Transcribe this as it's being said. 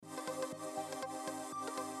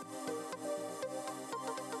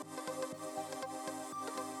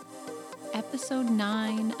episode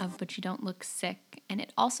 9 of But You Don't Look Sick, and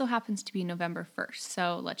it also happens to be November 1st.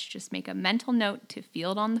 So let's just make a mental note to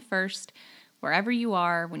feel it on the 1st, wherever you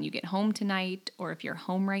are, when you get home tonight, or if you're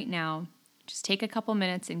home right now. Just take a couple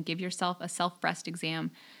minutes and give yourself a self-breast exam.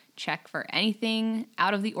 Check for anything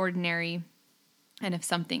out of the ordinary. And if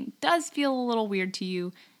something does feel a little weird to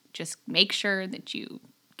you, just make sure that you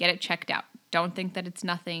get it checked out. Don't think that it's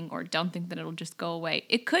nothing, or don't think that it'll just go away.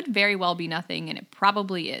 It could very well be nothing, and it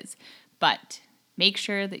probably is. But make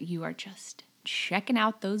sure that you are just checking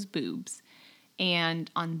out those boobs.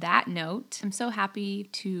 And on that note, I'm so happy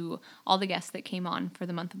to all the guests that came on for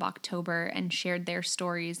the month of October and shared their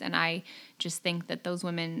stories. And I just think that those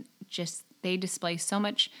women they display so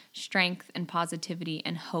much strength and positivity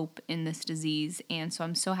and hope in this disease. And so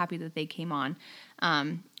I'm so happy that they came on.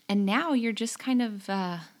 And now you're just kind of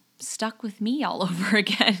stuck with me all over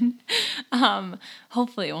again.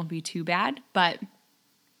 Hopefully it won't be too bad, but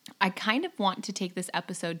I kind of want to take this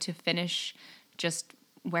episode to finish just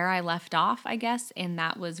where I left off, I guess, and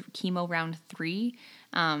that was chemo round 3,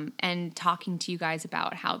 and talking to you guys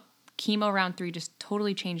about how chemo round 3 just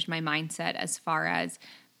totally changed my mindset as far as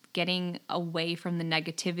getting away from the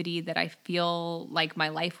negativity that I feel like my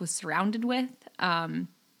life was surrounded with, and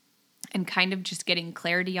kind of just getting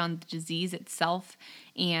clarity on the disease itself.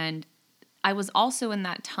 And I was also in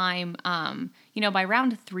that time, by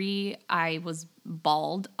round 3, I was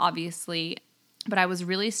bald, obviously, but I was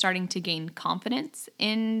really starting to gain confidence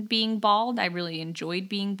in being bald. I really enjoyed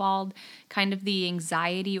being bald. Kind of the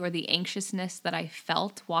anxiety or the anxiousness that I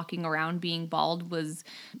felt walking around being bald was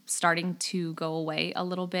starting to go away a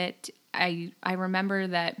little bit. I remember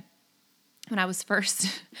that when I was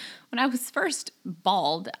first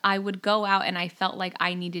bald, I would go out and I felt like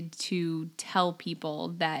I needed to tell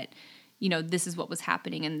people that, this is what was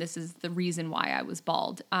happening and this is the reason why I was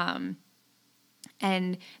bald.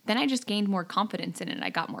 And then I just gained more confidence in it.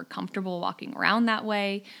 I got more comfortable walking around that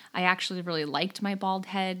way. I actually really liked my bald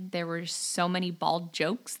head. There were so many bald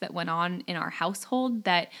jokes that went on in our household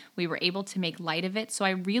that we were able to make light of it. So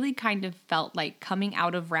I really kind of felt like coming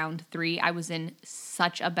out of round 3, I was in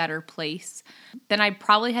such a better place than I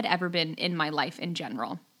probably had ever been in my life in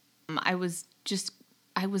general.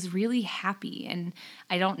 I was really happy, and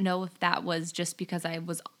I don't know if that was just because I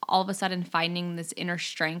was all of a sudden finding this inner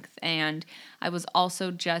strength, and I was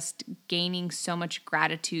also just gaining so much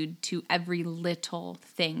gratitude to every little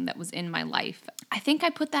thing that was in my life. I think I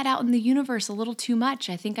put that out in the universe a little too much.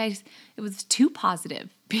 I think it was too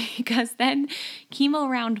positive, because then chemo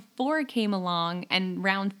round 4 came along, and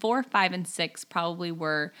round 4, 5, and 6 probably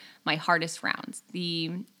were my hardest rounds.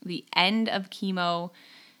 The end of chemo,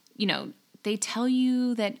 they tell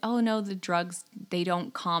you that, oh no, the drugs, they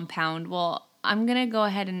don't compound. Well, I'm going to go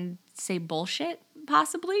ahead and say bullshit,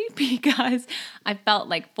 possibly, because I felt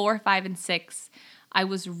like 4, 5, and 6, I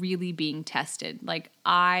was really being tested. Like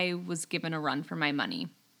I was given a run for my money.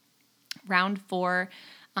 Round 4,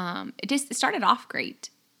 it started off great.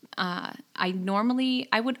 I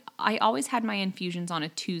always had my infusions on a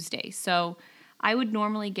Tuesday. So I would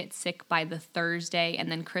normally get sick by the Thursday,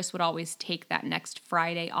 and then Chris would always take that next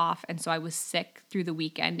Friday off, and so I was sick through the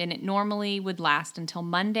weekend, and it normally would last until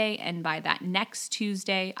Monday, and by that next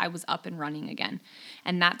Tuesday, I was up and running again.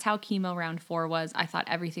 And that's how chemo round 4 was. I thought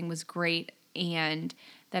everything was great, and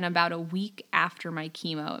then about a week after my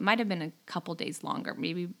chemo, it might have been a couple days longer,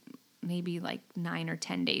 maybe like 9 or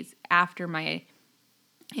 10 days after my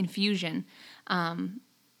infusion,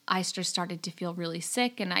 I just started to feel really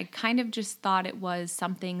sick, and I kind of just thought it was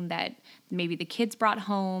something that maybe the kids brought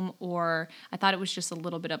home, or I thought it was just a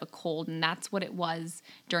little bit of a cold, and that's what it was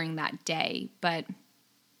during that day. But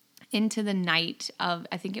into the night of,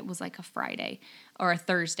 I think it was like a Friday or a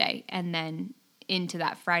Thursday, and then into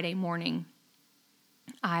that Friday morning,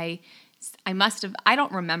 I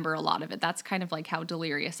don't remember a lot of it. That's kind of like how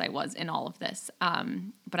delirious I was in all of this.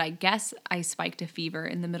 But I guess I spiked a fever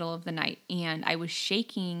in the middle of the night, and I was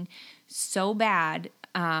shaking so bad.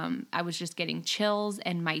 I was just getting chills,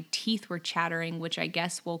 and my teeth were chattering, which I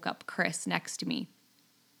guess woke up Chris next to me.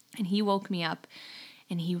 And he woke me up,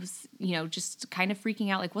 and he was, just kind of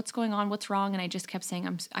freaking out, like, what's going on? What's wrong? And I just kept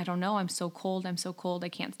saying, I don't know. I'm so cold. I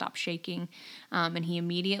can't stop shaking. And he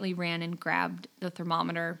immediately ran and grabbed the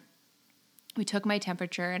thermometer. We took my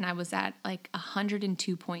temperature, and I was at like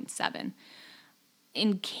 102.7.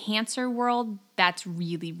 In cancer world, that's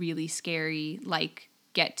really, really scary. Like,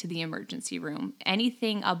 get to the emergency room.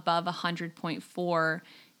 Anything above 100.4,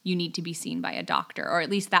 you need to be seen by a doctor, or at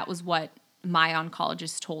least that was what my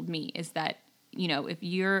oncologist told me, is that, if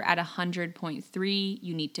you're at 100.3,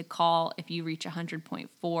 you need to call. If you reach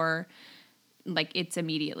 100.4, like, it's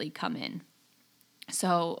immediately come in.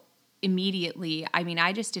 So immediately, I mean,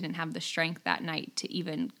 I just didn't have the strength that night to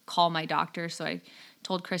even call my doctor. So I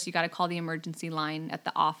told Chris, you got to call the emergency line at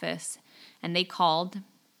the office. And he called,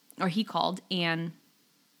 and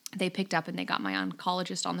they picked up and they got my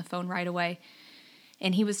oncologist on the phone right away.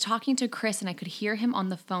 And he was talking to Chris, and I could hear him on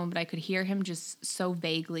the phone, but I could hear him just so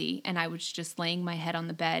vaguely. And I was just laying my head on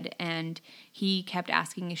the bed, and he kept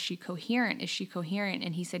asking, is she coherent? Is she coherent?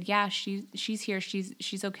 And he said, yeah, she's here.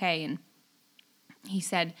 She's okay. And he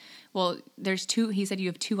said, well, he said, you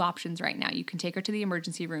have two options right now. You can take her to the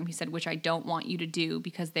emergency room. He said, which I don't want you to do,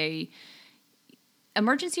 because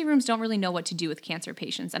emergency rooms don't really know what to do with cancer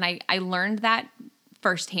patients. And I learned that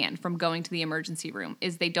firsthand from going to the emergency room,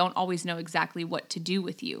 is they don't always know exactly what to do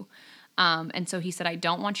with you. And so he said, I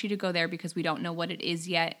don't want you to go there because we don't know what it is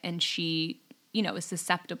yet. And she, is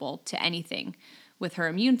susceptible to anything with her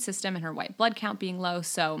immune system and her white blood count being low.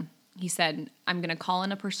 So he said, I'm going to call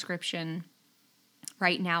in a prescription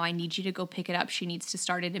right now. I need you to go pick it up. She needs to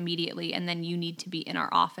start it immediately. And then you need to be in our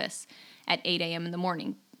office at 8 a.m. in the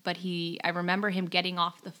morning. But I remember him getting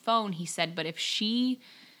off the phone. He said, but if she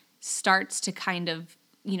starts to kind of,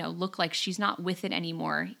 look like she's not with it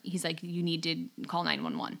anymore, he's like, you need to call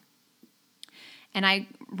 911. And I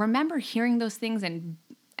remember hearing those things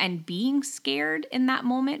and being scared in that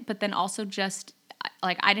moment, but then also just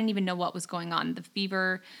like, I didn't even know what was going on. The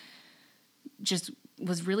fever just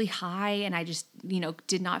was really high, and I just,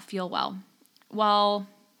 did not feel well. Well,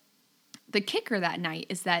 the kicker that night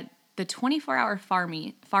is that the 24-hour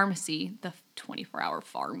pharmacy, the 24-hour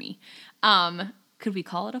farmy, could we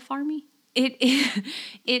call it a farmy?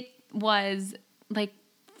 It was like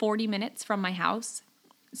 40 minutes from my house.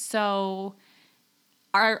 So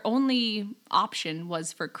our only option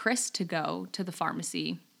was for Chris to go to the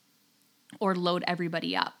pharmacy or load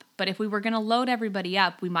everybody up. But if we were going to load everybody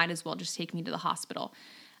up, we might as well just take me to the hospital.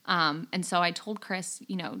 And so I told Chris,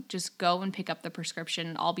 just go and pick up the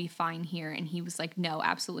prescription. I'll be fine here. And he was like, no,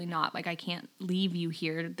 absolutely not. Like, I can't leave you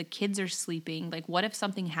here. The kids are sleeping. Like, what if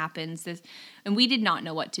something happens? And we did not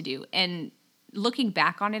know what to do. And looking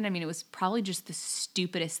back on it, I mean, it was probably just the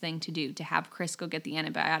stupidest thing to do, to have Chris go get the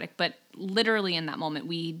antibiotic. But literally in that moment,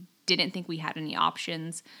 we didn't think we had any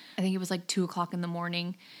options. I think it was like 2:00 in the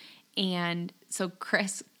morning. And so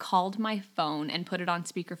Chris called my phone and put it on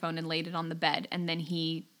speakerphone and laid it on the bed. And then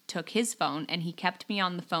he took his phone and he kept me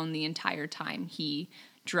on the phone the entire time. He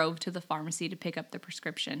drove to the pharmacy to pick up the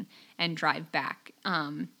prescription and drive back.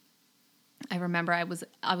 I remember I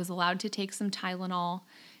was allowed to take some Tylenol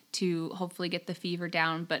to hopefully get the fever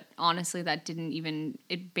down, but honestly,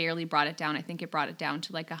 it barely brought it down. I think it brought it down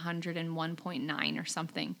to like 101.9 or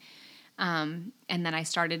something. And then I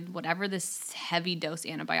started whatever this heavy dose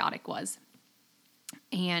antibiotic was.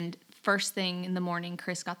 And first thing in the morning,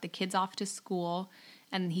 Chris got the kids off to school,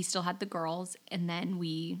 and he still had the girls. And then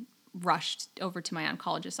we rushed over to my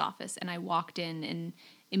oncologist's office, and I walked in, and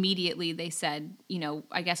immediately they said,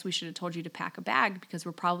 I guess we should have told you to pack a bag, because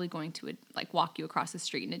we're probably going to walk you across the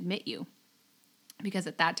street and admit you. Because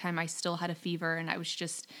at that time I still had a fever, and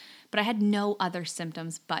but I had no other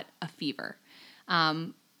symptoms but a fever,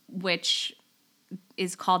 which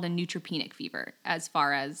is called a neutropenic fever as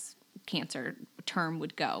far as cancer term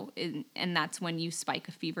would go. And that's when you spike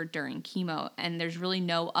a fever during chemo, and there's really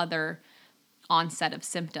no other onset of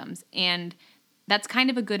symptoms. And that's kind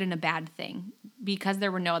of a good and a bad thing. Because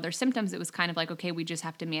there were no other symptoms, it was kind of like, okay, we just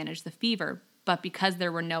have to manage the fever. But because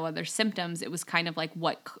there were no other symptoms, it was kind of like,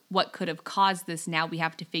 what could have caused this? Now we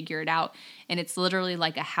have to figure it out. And it's literally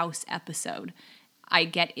like a house episode. I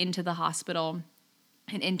get into the hospital,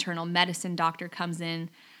 an internal medicine doctor comes in,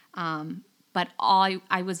 but I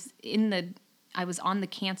was on the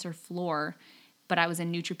cancer floor, but I was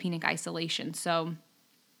in neutropenic isolation. So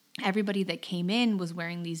everybody that came in was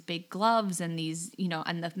wearing these big gloves and these,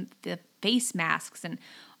 and the face masks and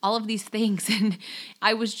all of these things. And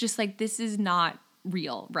I was just like, this is not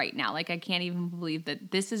real right now. Like, I can't even believe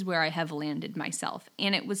that this is where I have landed myself.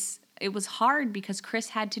 And it was hard because Chris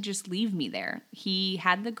had to just leave me there. He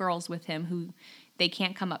had the girls with him who they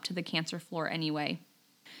can't come up to the cancer floor anyway.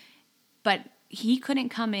 But he couldn't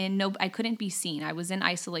come in. No, I couldn't be seen. I was in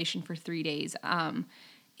isolation for 3 days.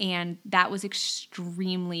 And that was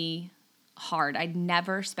extremely hard. I'd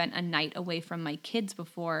never spent a night away from my kids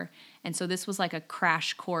before. And so this was like a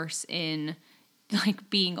crash course in like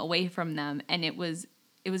being away from them. And it was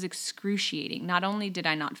excruciating. Not only did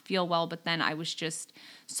I not feel well, but then I was just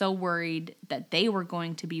so worried that they were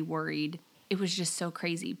going to be worried. It was just so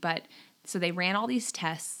crazy. But so they ran all these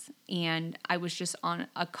tests, and I was just on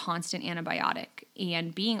a constant antibiotic.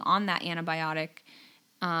 And being on that antibiotic,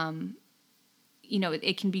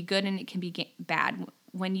 it can be good and it can be bad.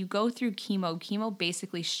 when you go through chemo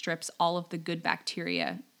basically strips all of the good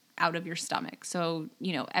bacteria out of your stomach. So,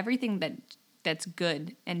 everything that's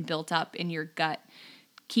good and built up in your gut,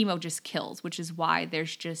 chemo just kills, which is why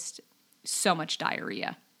there's just so much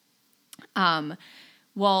diarrhea.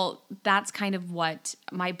 Well, that's kind of what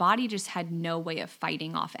my body just had no way of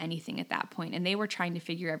fighting off anything at that point. And they were trying to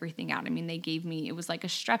figure everything out. I mean, they gave me, it was like a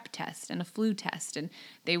strep test and a flu test, and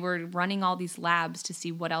they were running all these labs to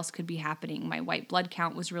see what else could be happening. My white blood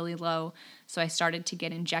count was really low. So I started to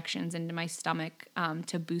get injections into my stomach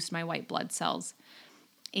to boost my white blood cells.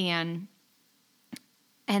 And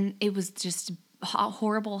it was just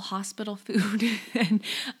horrible hospital food. And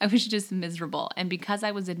I was just miserable. And because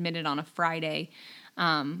I was admitted on a Friday,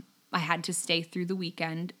 I had to stay through the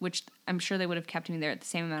weekend, which I'm sure they would have kept me there at the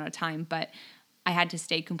same amount of time, but I had to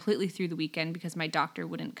stay completely through the weekend because my doctor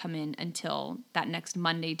wouldn't come in until that next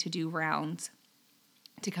Monday to do rounds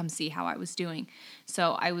to come see how I was doing.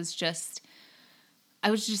 So I was just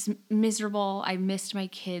miserable. I missed my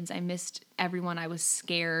kids. I missed everyone. I was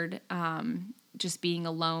scared, just being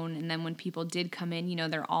alone. And then when people did come in,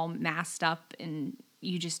 they're all masked up, and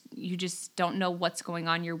you just don't know what's going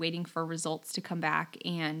on. You're waiting for results to come back.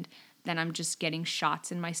 And then I'm just getting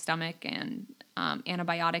shots in my stomach and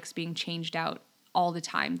antibiotics being changed out all the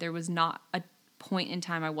time. There was not a point in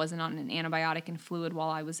time I wasn't on an antibiotic and fluid while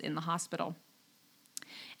I was in the hospital.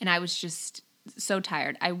 And I was just so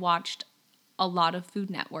tired. I watched a lot of Food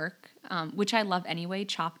Network, which I love anyway.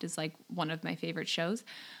 Chopped is like one of my favorite shows.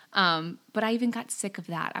 But I even got sick of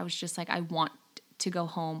that. I was just like, I want to go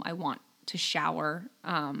home. I want to shower.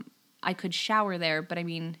 I could shower there, but I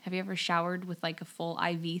mean, have you ever showered with like a full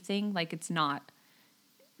IV thing? Like it's not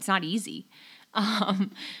easy.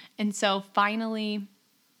 And so finally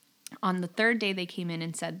on the third day they came in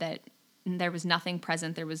and said that there was nothing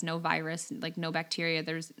present. There was no virus, like no bacteria.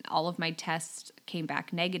 All of my tests came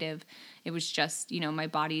back negative. It was just, my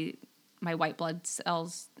body, my white blood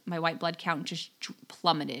cells, my white blood count just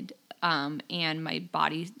plummeted. And my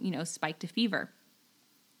body, spiked a fever.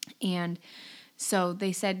 And so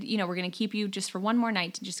they said, we're going to keep you just for one more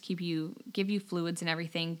night to just give you fluids and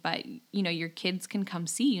everything. But, your kids can come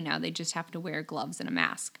see you now. They just have to wear gloves and a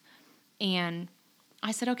mask. And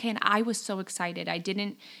I said, okay. And I was so excited.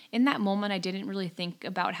 In that moment, I didn't really think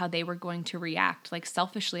about how they were going to react. Like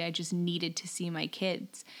selfishly, I just needed to see my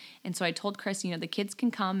kids. And so I told Chris, the kids can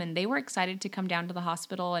come, and they were excited to come down to the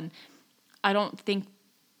hospital. And I don't think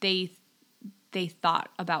they thought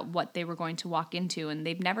about what they were going to walk into, and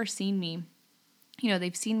they've never seen me.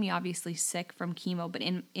 They've seen me obviously sick from chemo, but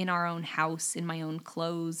in our own house, in my own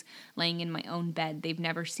clothes, laying in my own bed. They've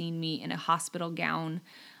never seen me in a hospital gown,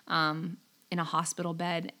 in a hospital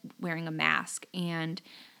bed, wearing a mask. And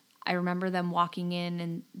I remember them walking in,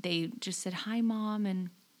 and they just said, "Hi, Mom."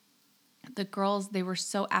 And the girls, they were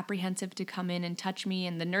so apprehensive to come in and touch me.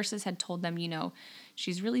 And the nurses had told them,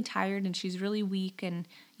 she's really tired and she's really weak, and,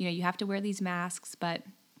 you have to wear these masks,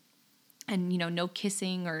 and no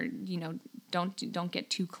kissing, or, don't get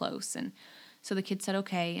too close. And so the kids said,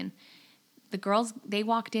 okay. And the girls, they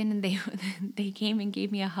walked in, and they came and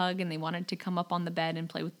gave me a hug, and they wanted to come up on the bed and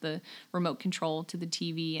play with the remote control to the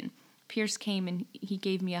TV. And Pierce came and he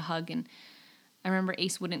gave me a hug. And I remember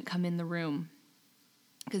Ace wouldn't come in the room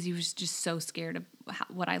because he was just so scared of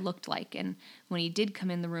what I looked like. And when he did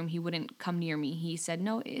come in the room, he wouldn't come near me. He said,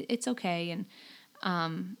 "No, it's okay." And,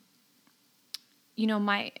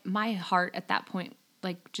 my heart at that point,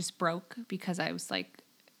 like, just broke, because I was like,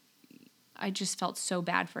 I just felt so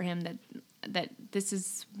bad for him that this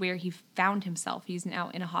is where he found himself. He's now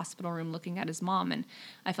in a hospital room looking at his mom, and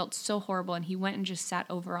I felt so horrible. And he went and just sat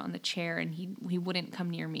over on the chair, and he wouldn't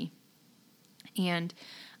come near me. And,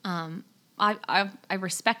 I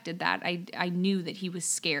respected that. I knew that he was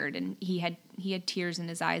scared, and he had tears in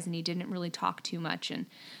his eyes, and he didn't really talk too much.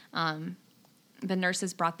 And the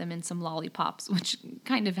nurses brought them in some lollipops, which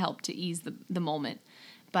kind of helped to ease the moment.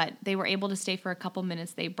 But they were able to stay for a couple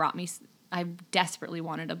minutes. They brought me, I desperately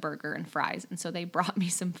wanted a burger and fries, and so they brought me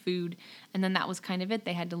some food. And then that was kind of it.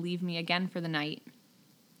 They had to leave me again for the night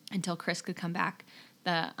until Chris could come back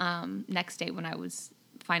the next day when I was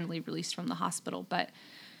finally released from the hospital. But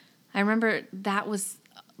I remember that was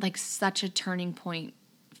like such a turning point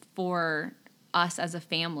for us as a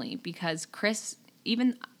family, because Chris,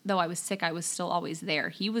 even though I was sick, I was still always there.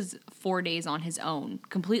 He was 4 days on his own,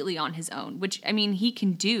 completely on his own, which, I mean, he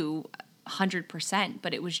can do 100%,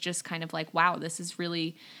 but it was just kind of like, wow, this is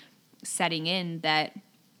really setting in that,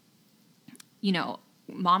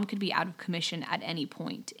 Mom could be out of commission at any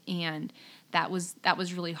point. And that was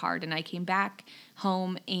really hard. And I came back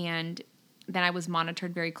home, and then I was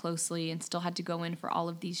monitored very closely and still had to go in for all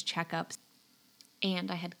of these checkups.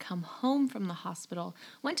 And I had come home from the hospital,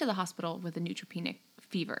 went to the hospital with a neutropenic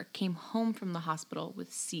fever, came home from the hospital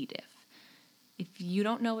with C. diff. If you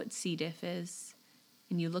don't know what C. diff is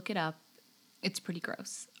and you look it up, it's pretty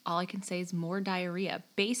gross. All I can say is more diarrhea.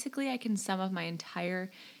 Basically, I can sum up my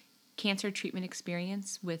entire cancer treatment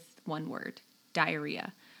experience with one word: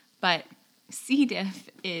 diarrhea. But C. diff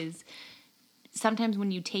is sometimes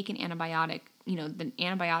when you take an antibiotic, the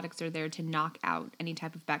antibiotics are there to knock out any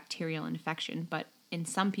type of bacterial infection. But in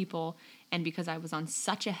some people, and because I was on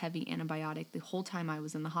such a heavy antibiotic the whole time I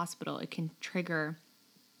was in the hospital, it can trigger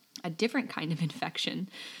a different kind of infection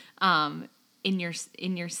in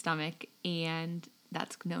your stomach, and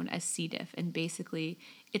that's known as C. diff. And basically,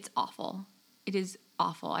 it's awful. It is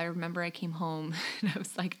awful. I remember I came home and I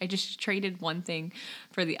was like, I just traded one thing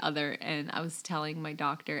for the other, and I was telling my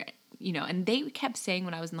doctor, and they kept saying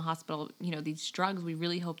when I was in the hospital, these drugs, we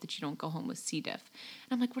really hope that you don't go home with C. diff.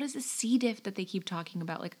 And I'm like, what is this C. diff that they keep talking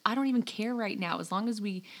about? Like, I don't even care right now. As long as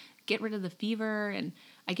we get rid of the fever and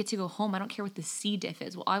I get to go home, I don't care what the C. diff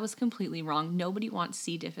is. Well, I was completely wrong. Nobody wants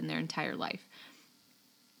C. diff in their entire life.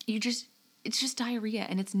 It's just diarrhea,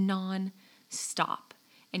 and it's non-stop.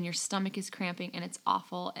 And your stomach is cramping, and it's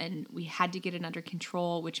awful, and we had to get it under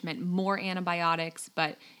control, which meant more antibiotics,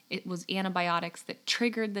 but it was antibiotics that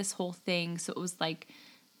triggered this whole thing, so it was like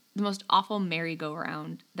the most awful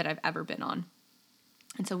merry-go-round that I've ever been on.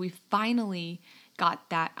 And so we finally got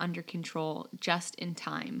that under control just in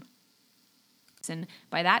time. And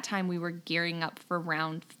by that time, we were gearing up for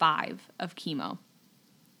round 5 of chemo.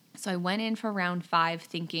 So I went in for round 5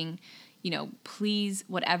 thinking, please,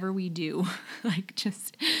 whatever we do,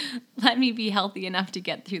 just let me be healthy enough to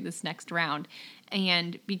get through this next round.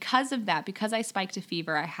 And because of that, because I spiked a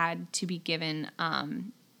fever, I had to be given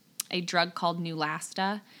a drug called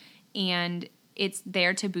Neulasta, and it's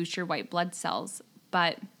there to boost your white blood cells.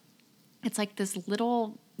 But it's like this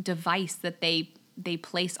little device that they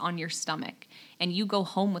place on your stomach, and you go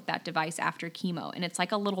home with that device after chemo, and it's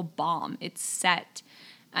like a little bomb. It's set.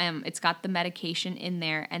 It's got the medication in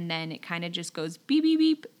there, and then it kind of just goes beep, beep,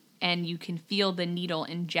 beep, and you can feel the needle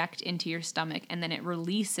inject into your stomach, and then it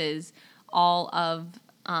releases all of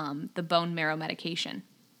the bone marrow medication.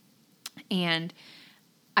 And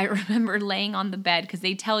I remember laying on the bed, because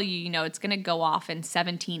they tell you, it's going to go off in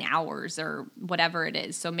 17 hours or whatever it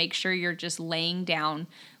is. So make sure you're just laying down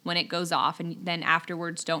when it goes off, and then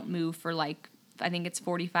afterwards don't move for I think it's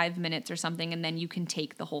 45 minutes or something, and then you can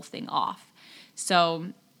take the whole thing off.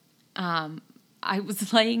 So I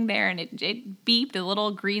was laying there, and it beeped. A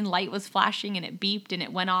little green light was flashing, and it beeped, and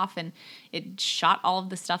it went off, and it shot all of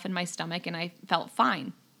the stuff in my stomach, and I felt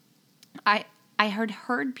fine. I had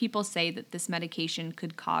heard people say that this medication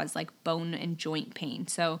could cause bone and joint pain.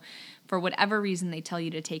 So for whatever reason, they tell you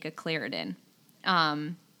to take a Claritin,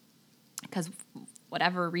 because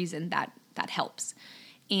whatever reason that helps.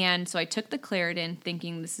 And so I took the Claritin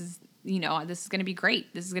thinking this is going to be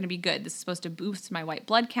great. This is going to be good. This is supposed to boost my white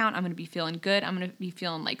blood count. I'm going to be feeling good. I'm going to be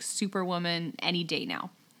feeling like Superwoman any day now.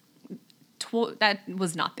 That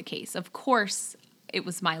was not the case. Of course, it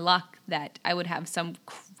was my luck that I would have some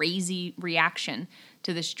crazy reaction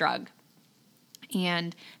to this drug.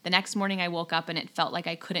 And the next morning I woke up, and it felt like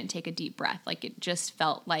I couldn't take a deep breath. It just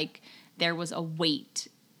felt like there was a weight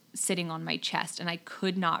sitting on my chest, and I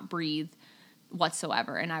could not breathe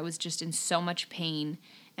whatsoever. And I was just in so much pain,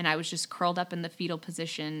 and I was just curled up in the fetal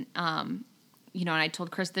position. And I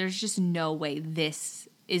told Chris, there's just no way this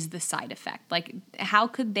is the side effect. How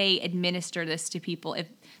could they administer this to people if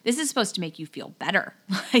this is supposed to make you feel better?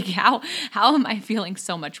 How am I feeling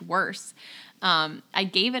so much worse? I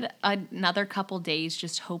gave it another couple days,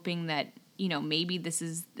 just hoping that, maybe this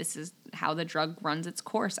is how the drug runs its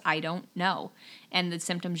course. I don't know. And the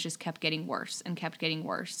symptoms just kept getting worse and kept getting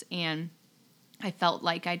worse. And I felt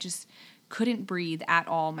like I just couldn't breathe at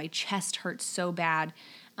all. My chest hurt so bad.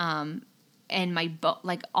 And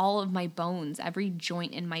all of my bones, every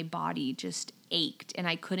joint in my body just ached, and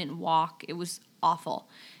I couldn't walk. It was awful.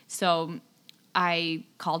 So I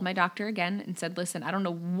called my doctor again and said, listen, I don't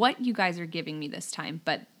know what you guys are giving me this time,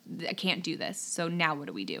 but I can't do this. So now what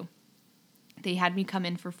do we do? They had me come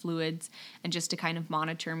in for fluids and just to kind of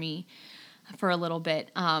monitor me for a little bit.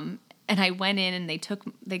 And I went in, and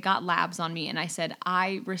they got labs on me, and I said,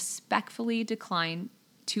 I respectfully decline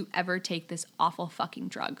to ever take this awful fucking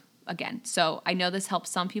drug again. So I know this helps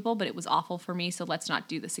some people, but it was awful for me, so let's not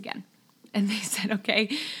do this again. And they said,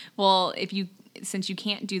 okay, well, since you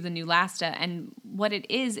can't do the Neulasta, and what it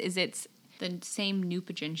is it's the same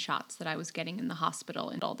Neupogen shots that I was getting in the hospital,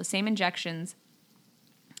 and all the same injections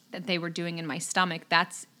that they were doing in my stomach.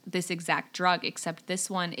 That's this exact drug, except this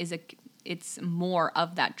one is it's more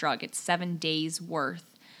of that drug. It's 7 days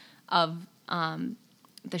worth of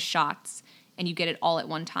the shots, and you get it all at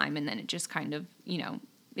one time, and then it just kind of,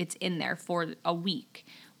 it's in there for a week.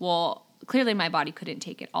 Well, clearly my body couldn't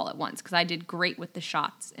take it all at once because I did great with the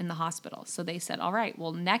shots in the hospital. So they said, all right,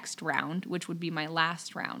 well, next round, which would be my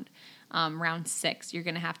last round, round 6, you're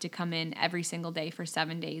going to have to come in every single day for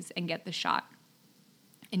 7 days and get the shot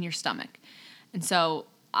in your stomach. And so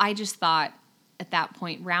I just thought at that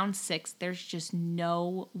point, round 6, there's just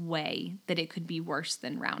no way that it could be worse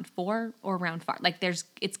than round 4 or round 5. Like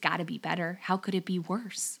it's got to be better. How could it be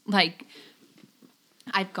worse? Like,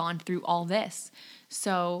 I've gone through all this.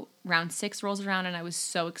 So round 6 rolls around and I was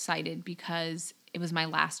so excited because it was my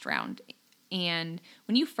last round. And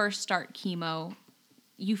when you first start chemo,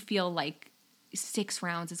 you feel like 6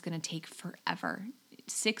 rounds is going to take forever.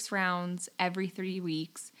 6 rounds every 3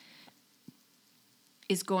 weeks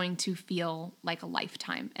is going to feel like a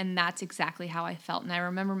lifetime. And that's exactly how I felt. And I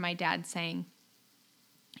remember my dad saying,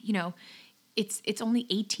 it's only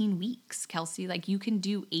 18 weeks, Kelsey. Like, you can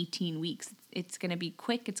do 18 weeks. It's going to be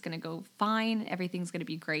quick. It's going to go fine. Everything's going to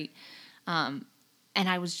be great. And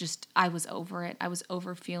I was over it. I was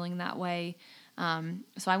over feeling that way.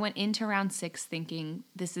 So I went into round 6 thinking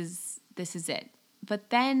this is it. But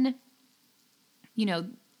then,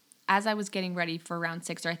 as I was getting ready for round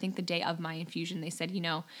 6, or I think the day of my infusion, they said,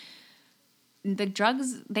 the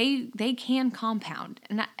drugs, they can compound.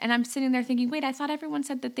 And I'm sitting there thinking, wait, I thought everyone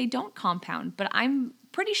said that they don't compound, but I'm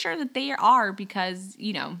pretty sure that they are because,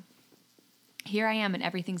 here I am and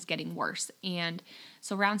everything's getting worse. And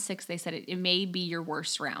so round 6, they said it may be your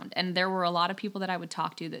worst round. And there were a lot of people that I would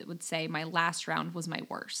talk to that would say my last round was my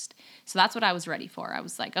worst. So that's what I was ready for. I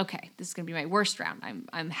was like, okay, this is going to be my worst round.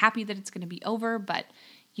 I'm happy that it's going to be over, but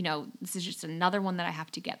this is just another one that I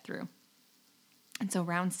have to get through. And so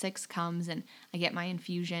round 6 comes and I get my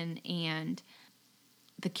infusion, and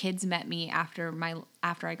the kids met me after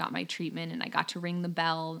I got my treatment, and I got to ring the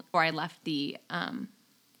bell, or I left the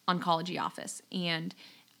oncology office, and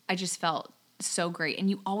I just felt so great. And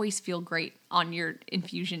you always feel great on your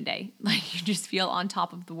infusion day. Like, you just feel on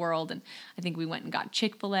top of the world. And I think we went and got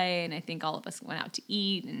Chick-fil-A, and I think all of us went out to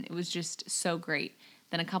eat, and it was just so great.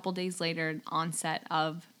 Then a couple days later, onset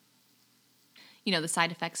of, the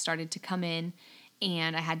side effects started to come in,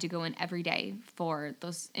 and I had to go in every day for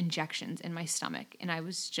those injections in my stomach. And I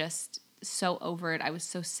was just so over it. I was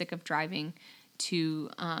so sick of driving to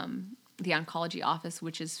the oncology office,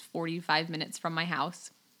 which is 45 minutes from my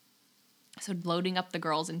house. So loading up the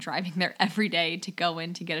girls and driving there every day to go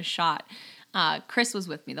in to get a shot. Chris was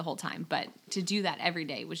with me the whole time, but to do that every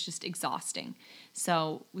day was just exhausting.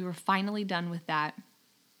 So we were finally done with that.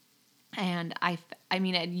 And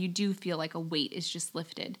you do feel like a weight is just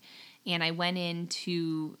lifted. And I went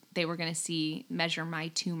they were going to measure my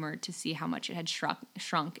tumor to see how much it had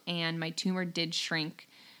shrunk. And my tumor did shrink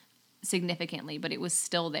significantly, but it was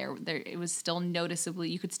still there. It was still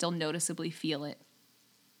you could still noticeably feel it.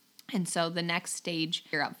 And so the next stage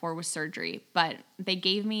you're up for was surgery. But they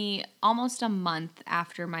gave me almost a month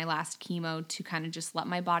after my last chemo to kind of just let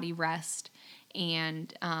my body rest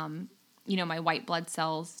and, my white blood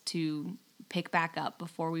cells to pick back up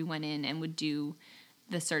before we went in and would do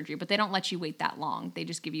the surgery. But they don't let you wait that long. They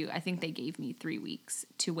just I think they gave me 3 weeks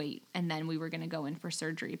to wait, and then we were going to go in for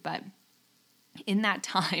surgery. But in that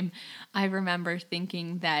time, I remember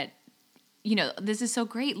thinking that, this is so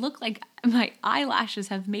great. Look, like, my eyelashes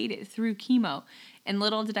have made it through chemo. And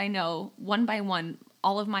little did I know, one by one,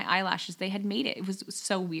 all of my eyelashes, they had made it. It was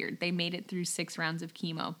so weird. They made it through 6 rounds of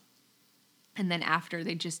chemo. And then after,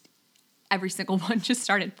 every single one just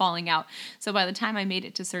started falling out. So by the time I made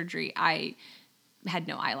it to surgery, I had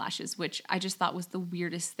no eyelashes, which I just thought was the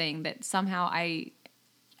weirdest thing, that somehow I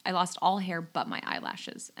lost all hair but my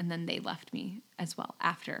eyelashes, and then they left me as well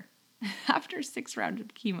after 6 rounds of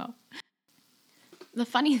chemo. The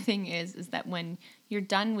funny thing is that when you're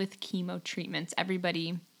done with chemo treatments,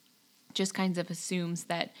 everybody just kind of assumes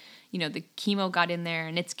that, the chemo got in there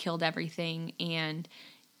and it's killed everything, and,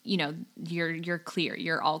 you're clear,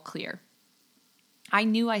 you're all clear. I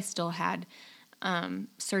knew I still had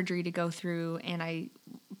surgery to go through, and I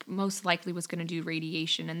most likely was going to do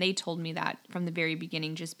radiation. And they told me that from the very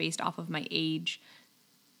beginning, just based off of my age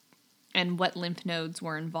and what lymph nodes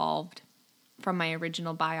were involved from my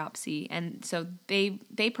original biopsy. And so they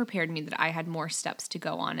prepared me that I had more steps to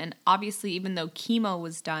go on. And obviously, even though chemo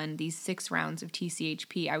was done, these 6 rounds of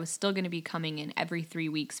TCHP, I was still going to be coming in every 3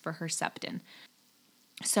 weeks for Herceptin.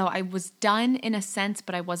 So I was done in a sense,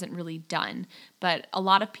 but I wasn't really done. But a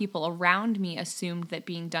lot of people around me assumed that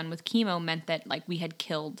being done with chemo meant that, like, we had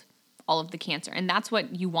killed all of the cancer. And that's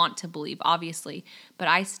what you want to believe, obviously. But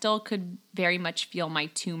I still could very much feel my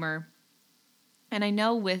tumor. And I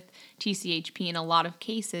know with TCHP, in a lot of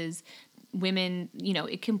cases, women,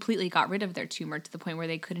 it completely got rid of their tumor to the point where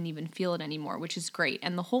they couldn't even feel it anymore, which is great.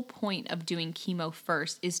 And the whole point of doing chemo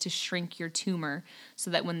first is to shrink your tumor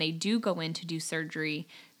so that when they do go in to do surgery,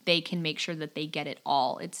 they can make sure that they get it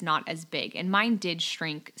all. It's not as big. And mine did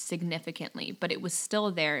shrink significantly, but it was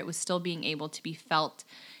still there. It was still being able to be felt.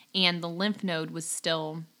 And the lymph node was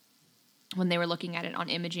still, when they were looking at it on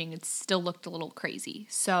imaging, it still looked a little crazy.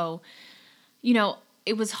 So,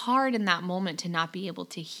 it was hard in that moment to not be able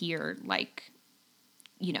to hear,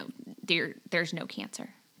 there's no cancer,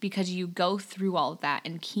 because you go through all of that,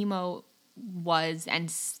 and chemo was and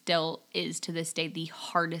still is to this day the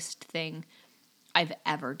hardest thing I've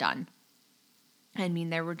ever done. I mean,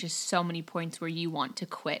 there were just so many points where you want to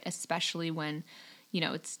quit, especially when,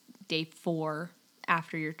 it's day 4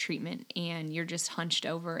 after your treatment and you're just hunched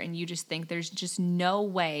over and you just think there's just no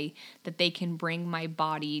way that they can bring my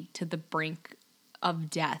body to the brink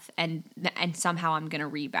of death and somehow I'm going to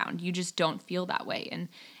rebound. You just don't feel that way. And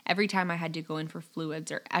every time I had to go in for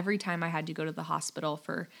fluids, or every time I had to go to the hospital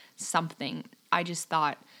for something, I just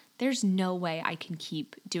thought, there's no way I can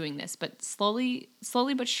keep doing this. But slowly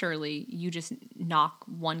but surely, you just knock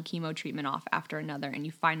one chemo treatment off after another, and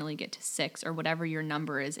you finally get to 6 or whatever your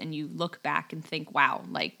number is, and you look back and think, wow,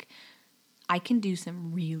 I can do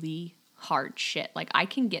some really hard shit. I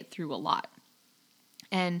can get through a lot.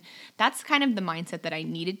 And that's kind of the mindset that I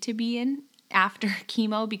needed to be in after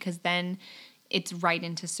chemo, because then it's right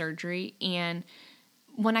into surgery. And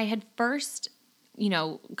when I had first,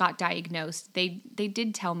 got diagnosed, they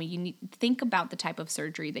did tell me, you need think about the type of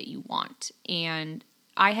surgery that you want. And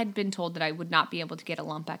I had been told that I would not be able to get a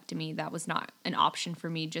lumpectomy. That was not an option for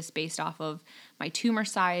me, just based off of my tumor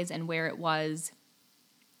size and where it was.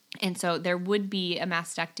 And so there would be a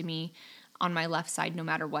mastectomy on my left side no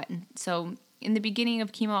matter what. And so in the beginning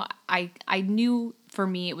of chemo, I knew for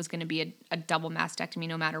me it was going to be a double mastectomy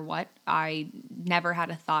no matter what. I never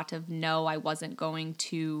had a thought of, no, I wasn't going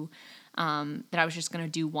to, that I was just going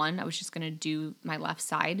to do one. I was just going to do my left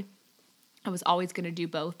side. I was always going to do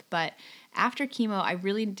both. But after chemo, I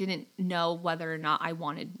really didn't know whether or not I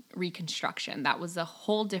wanted reconstruction. That was a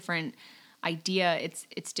whole different idea.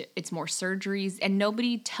 It's more surgeries, and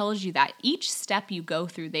nobody tells you that. Each step you go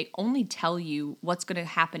through, they only tell you what's going to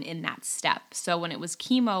happen in that step. So when it was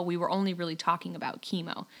chemo, we were only really talking about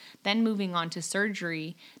chemo. Then moving on to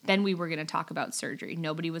surgery, then we were going to talk about surgery.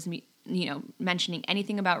 Nobody was mentioning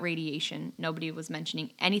anything about radiation. Nobody was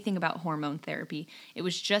mentioning anything about hormone therapy. It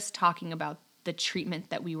was just talking about the treatment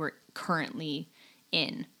that we were currently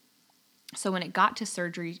in. So when it got to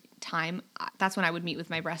surgery time, that's when I would meet with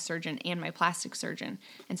my breast surgeon and my plastic surgeon.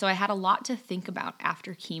 And so I had a lot to think about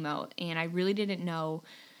after chemo, and I really didn't know,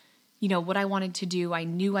 what I wanted to do. I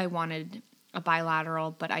knew I wanted a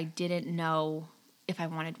bilateral, but I didn't know if I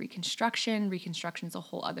wanted reconstruction. Reconstruction's a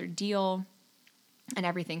whole other deal and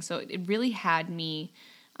everything. So it really had me,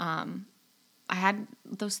 I had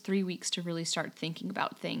those 3 weeks to really start thinking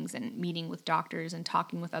about things and meeting with doctors and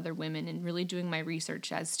talking with other women and really doing my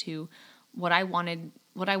research as to what I wanted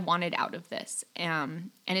out of this.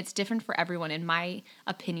 And it's different for everyone, and my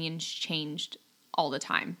opinions changed all the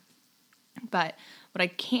time. But what I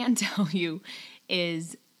can tell you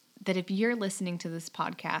is that if you're listening to this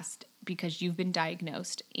podcast because you've been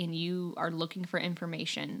diagnosed and you are looking for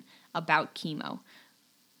information about chemo,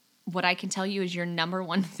 what I can tell you is your number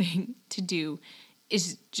one thing to do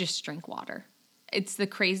is just drink water. It's the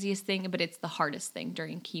craziest thing, but it's the hardest thing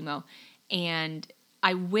during chemo. And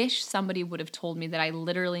I wish somebody would have told me that I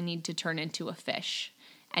literally need to turn into a fish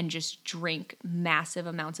and just drink massive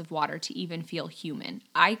amounts of water to even feel human.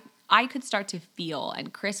 I could start to feel,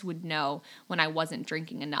 and Chris would know when I wasn't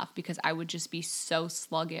drinking enough, because I would just be so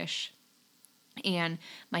sluggish and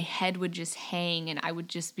my head would just hang and I would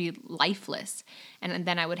just be lifeless. And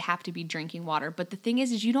then I would have to be drinking water. But the thing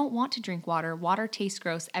is you don't want to drink water. Water tastes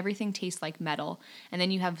gross. Everything tastes like metal. And then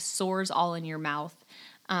you have sores all in your mouth.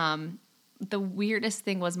 The weirdest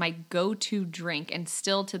thing was my go-to drink, and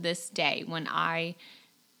still to this day when I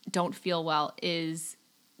don't feel well, is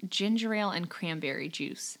ginger ale and cranberry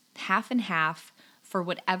juice. Half and half. For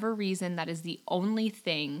whatever reason, that is the only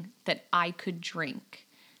thing that I could drink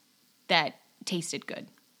that tasted good.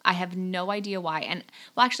 I have no idea why. And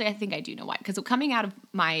well, actually, I think I do know why. Because coming out of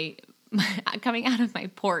my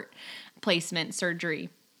port placement surgery,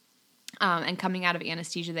 and coming out of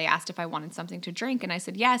anesthesia, they asked if I wanted something to drink, and I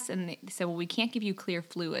said yes. And they said, well, we can't give you clear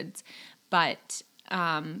fluids, but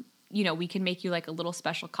we can make you like a little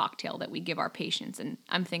special cocktail that we give our patients. And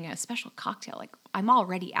I'm thinking, a special cocktail, like, I'm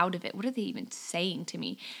already out of it. What are they even saying to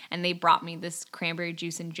me? And they brought me this cranberry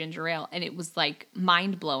juice and ginger ale, and it was like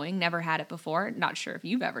mind blowing. Never had it before. Not sure if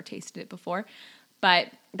you've ever tasted it before, but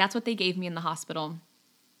that's what they gave me in the hospital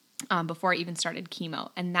before I even started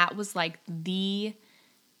chemo. And that was like the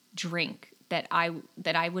drink that I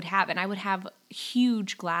would have. And I would have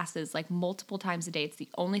huge glasses like multiple times a day. It's the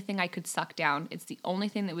only thing I could suck down. It's the only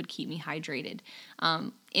thing that would keep me hydrated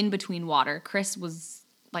in between water. Chris was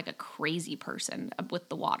like a crazy person with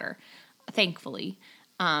the water, thankfully.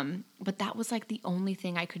 But that was like the only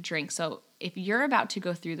thing I could drink. So if you're about to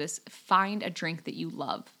go through this, find a drink that you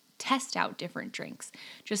love. Test out different drinks.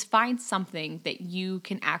 Just find something that you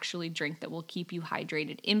can actually drink that will keep you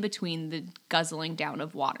hydrated in between the guzzling down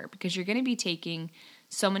of water, because you're going to be taking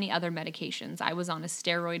so many other medications. I was on a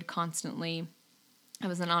steroid constantly. I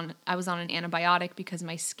was on an antibiotic because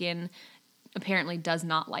my skin apparently does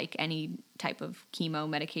not like any type of chemo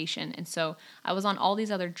medication. And so I was on all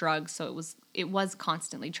these other drugs. So it was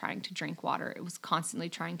constantly trying to drink water. It was constantly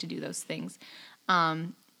trying to do those things.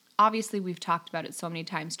 Obviously, we've talked about it so many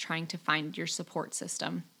times, trying to find your support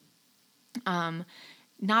system,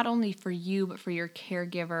 not only for you, but for your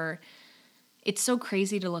caregiver. It's so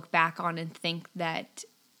crazy to look back on and think that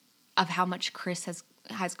of how much Chris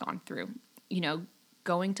has gone through,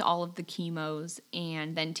 going to all of the chemos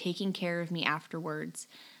and then taking care of me afterwards.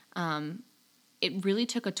 It really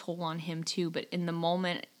took a toll on him too, but in the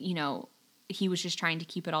moment, he was just trying to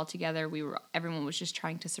keep it all together. Everyone was just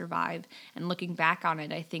trying to survive. And looking back on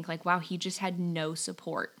it, I think like, wow, he just had no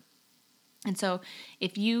support. And so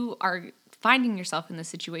if you are finding yourself in this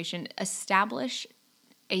situation, establish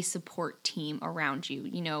a support team around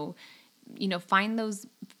you.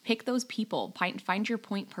 Pick those people, find your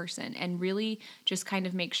point person, and really just kind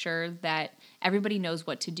of make sure that everybody knows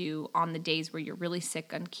what to do on the days where you're really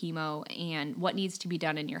sick on chemo and what needs to be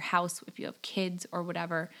done in your house if you have kids or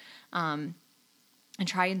whatever. And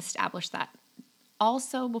try and establish that.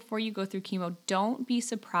 Also, before you go through chemo, don't be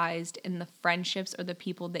surprised in the friendships or the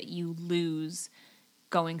people that you lose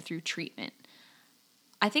going through treatment.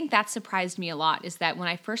 I think that surprised me a lot, is that when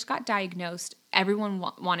I first got diagnosed, everyone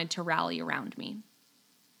wanted to rally around me.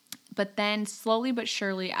 But then slowly but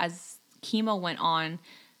surely, as chemo went on,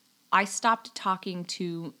 I stopped talking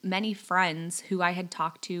to many friends who I had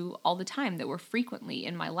talked to all the time that were frequently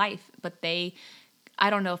in my life, but I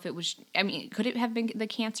don't know if it was, could it have been the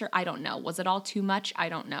cancer? I don't know. Was it all too much? I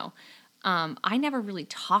don't know. I never really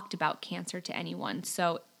talked about cancer to anyone.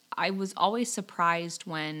 So I was always surprised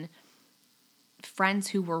when friends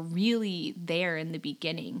who were really there in the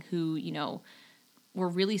beginning, who, were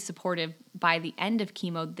really supportive, by the end of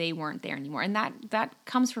chemo, they weren't there anymore. And that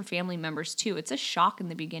comes for family members too. It's a shock in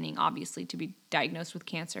the beginning, obviously, to be diagnosed with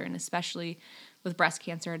cancer, and especially with breast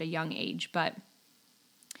cancer at a young age. But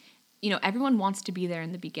everyone wants to be there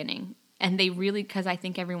in the beginning, and they really, because I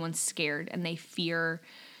think everyone's scared and they fear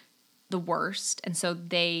the worst. And so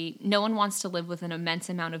no one wants to live with an immense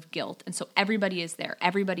amount of guilt. And so everybody is there.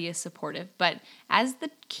 Everybody is supportive. But as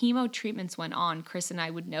the chemo treatments went on, Chris and I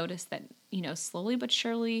would notice that, slowly but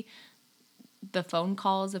surely, the phone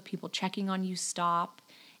calls of people checking on you stop,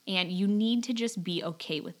 and you need to just be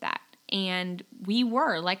okay with that. And we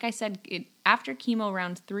were, like I said, after chemo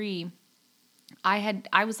round 3,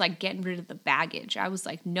 I was like getting rid of the baggage. I was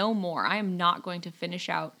like, no more. I am not going to finish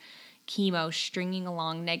out chemo stringing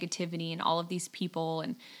along negativity and all of these people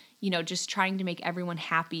and, just trying to make everyone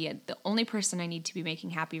happy. And the only person I need to be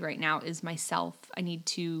making happy right now is myself. I need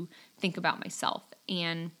to think about myself.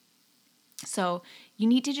 And so you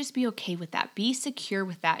need to just be okay with that. Be secure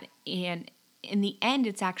with that. And in the end,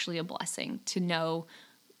 it's actually a blessing to know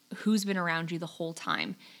who's been around you the whole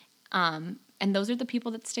time. And those are the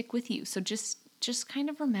people that stick with you. So just kind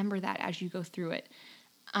of remember that as you go through it.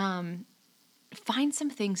 Find some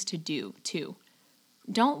things to do too.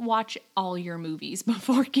 Don't watch all your movies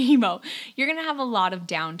before chemo. You're going to have a lot of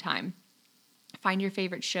downtime. Find your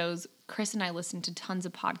favorite shows. Chris and I listen to tons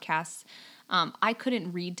of podcasts. I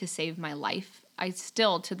couldn't read to save my life. I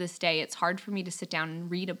still, to this day, it's hard for me to sit down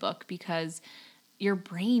and read a book because your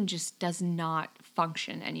brain just does not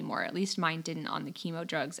function anymore. At least mine didn't on the chemo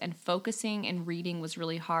drugs. And focusing and reading was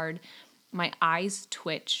really hard. My eyes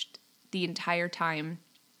twitched the entire time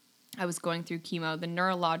I was going through chemo. The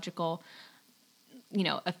neurological,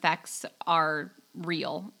 effects are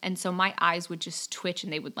real. And so my eyes would just twitch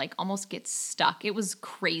and they would like almost get stuck. It was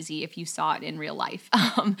crazy if you saw it in real life.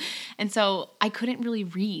 And so I couldn't really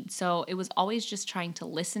read. So it was always just trying to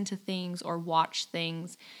listen to things or watch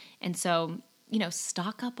things. And so,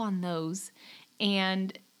 stock up on those.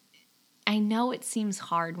 And I know it seems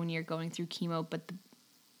hard when you're going through chemo, but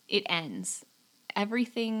it ends.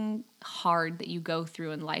 everything hard that you go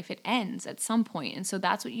through in life, it ends at some point. And so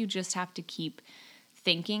that's what you just have to keep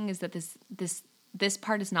thinking, is that this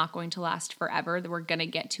part is not going to last forever, that we're going to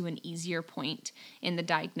get to an easier point in the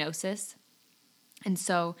diagnosis. And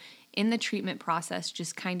so in the treatment process,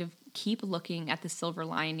 just kind of keep looking at the silver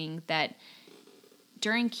lining that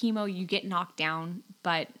during chemo you get knocked down,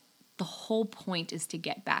 but the whole point is to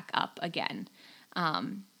get back up again.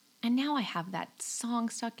 And now I have that song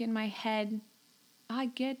stuck in my head. I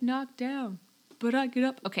get knocked down, but I get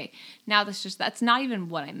up. Okay, now that's not even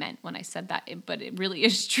what I meant when I said that, but it really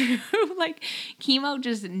is true. Like, chemo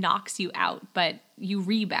just knocks you out, but you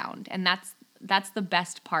rebound. And that's the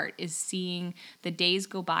best part, is seeing the days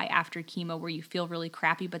go by after chemo where you feel really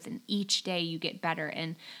crappy, but then each day you get better.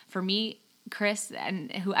 And for me, Chris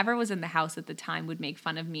and whoever was in the house at the time would make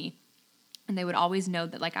fun of me. And they would always know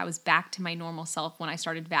that, like, I was back to my normal self when I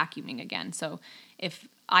started vacuuming again. So if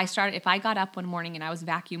I got up one morning and I was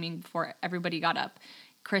vacuuming before everybody got up,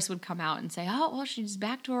 Chris would come out and say, oh, well, she's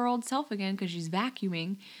back to her old self again because she's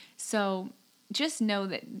vacuuming. So just know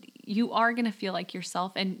that you are going to feel like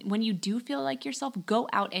yourself. And when you do feel like yourself, go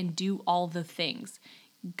out and do all the things.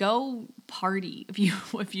 Go party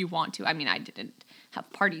if you want to. I mean, I didn't have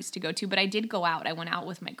parties to go to, but I did go out. I went out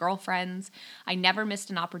with my girlfriends. I never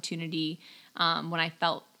missed an opportunity. When I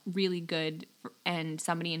felt really good and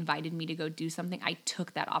somebody invited me to go do something, I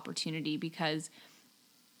took that opportunity, because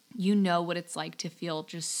you know what it's like to feel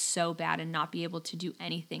just so bad and not be able to do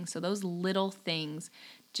anything. So those little things,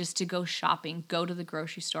 just to go shopping, go to the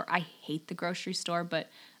grocery store. I hate the grocery store, but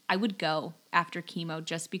I would go after chemo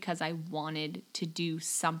just because I wanted to do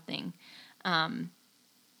something. And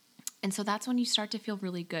so that's when you start to feel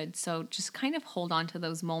really good. So just kind of hold on to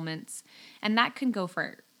those moments. And that can go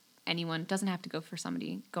for anyone. It doesn't have to go for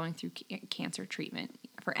somebody going through cancer treatment.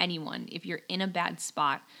 For anyone, if you're in a bad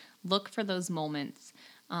spot, look for those moments,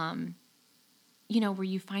 where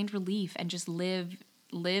you find relief and just live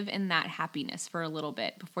in that happiness for a little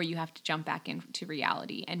bit before you have to jump back into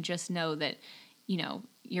reality. And just know that,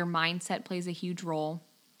 your mindset plays a huge role.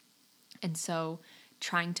 And so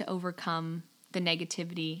trying to overcome the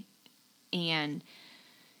negativity and,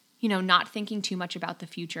 not thinking too much about the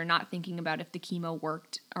future, not thinking about if the chemo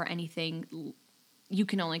worked or anything. You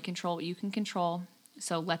can only control what you can control.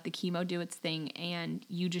 So let the chemo do its thing, and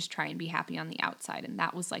you just try and be happy on the outside. And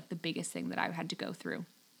that was like the biggest thing that I had to go through.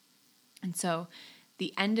 And so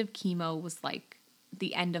the end of chemo was like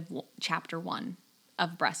the end of chapter 1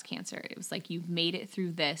 of breast cancer. It was like, you've made it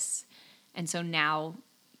through this. And so now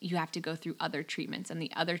you have to go through other treatments, and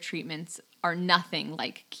the other treatments are nothing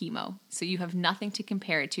like chemo. So you have nothing to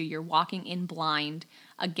compare it to. You're walking in blind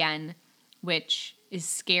again, which is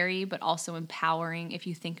scary, but also empowering if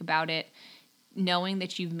you think about it, knowing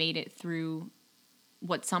that you've made it through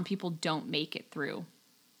what some people don't make it through.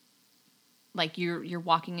 Like, you're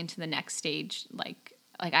walking into the next stage. Like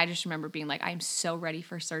I just remember being like, I'm so ready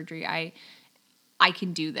for surgery. I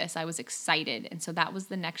can do this. I was excited. And so that was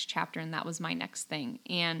the next chapter, and that was my next thing.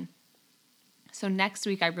 And so next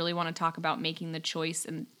week, I really want to talk about making the choice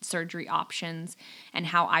and surgery options, and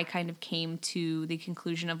how I kind of came to the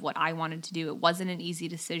conclusion of what I wanted to do. It wasn't an easy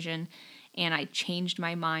decision, and I changed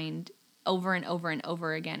my mind over and over and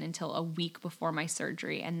over again until a week before my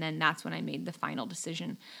surgery. And then that's when I made the final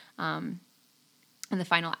decision, and the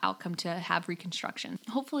final outcome, to have reconstruction.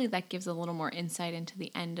 Hopefully that gives a little more insight into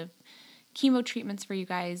the end of chemo treatments for you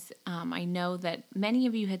guys. I know that many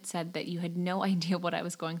of you had said that you had no idea what I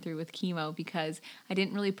was going through with chemo, because I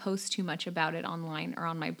didn't really post too much about it online or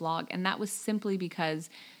on my blog. And that was simply because,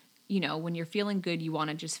 when you're feeling good, you want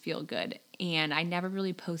to just feel good. And I never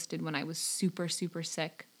really posted when I was super, super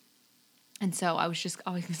sick. And so I was just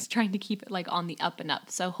always trying to keep it like on the up and up.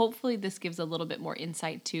 So hopefully this gives a little bit more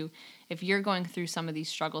insight to, if you're going through some of these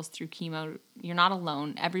struggles through chemo, you're not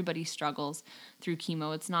alone. Everybody struggles through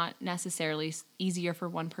chemo. It's not necessarily easier for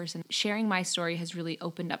one person. Sharing my story has really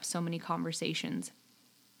opened up so many conversations.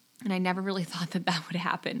 And I never really thought that would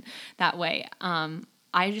happen that way.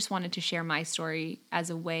 I just wanted to share my story as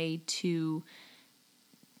a way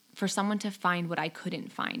for someone to find what I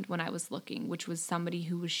couldn't find when I was looking, which was somebody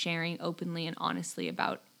who was sharing openly and honestly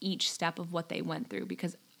about each step of what they went through,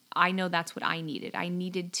 because I know that's what I needed. I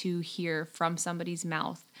needed to hear from somebody's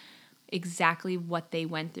mouth exactly what they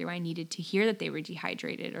went through. I needed to hear that they were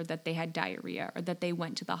dehydrated, or that they had diarrhea, or that they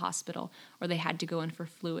went to the hospital, or they had to go in for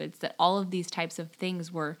fluids, that all of these types of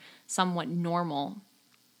things were somewhat normal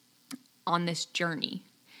on this journey.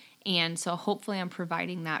 And so hopefully I'm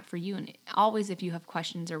providing that for you. And always, if you have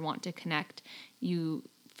questions or want to connect, you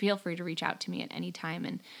feel free to reach out to me at any time.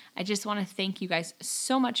 And I just want to thank you guys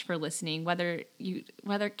so much for listening, whether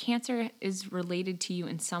cancer is related to you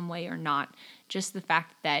in some way or not. Just the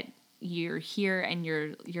fact that you're here and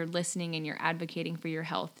you're listening and you're advocating for your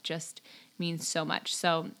health just means so much.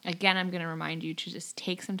 So again, I'm going to remind you to just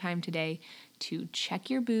take some time today to check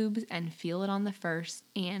your boobs and feel it on the first.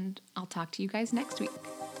 And I'll talk to you guys next week.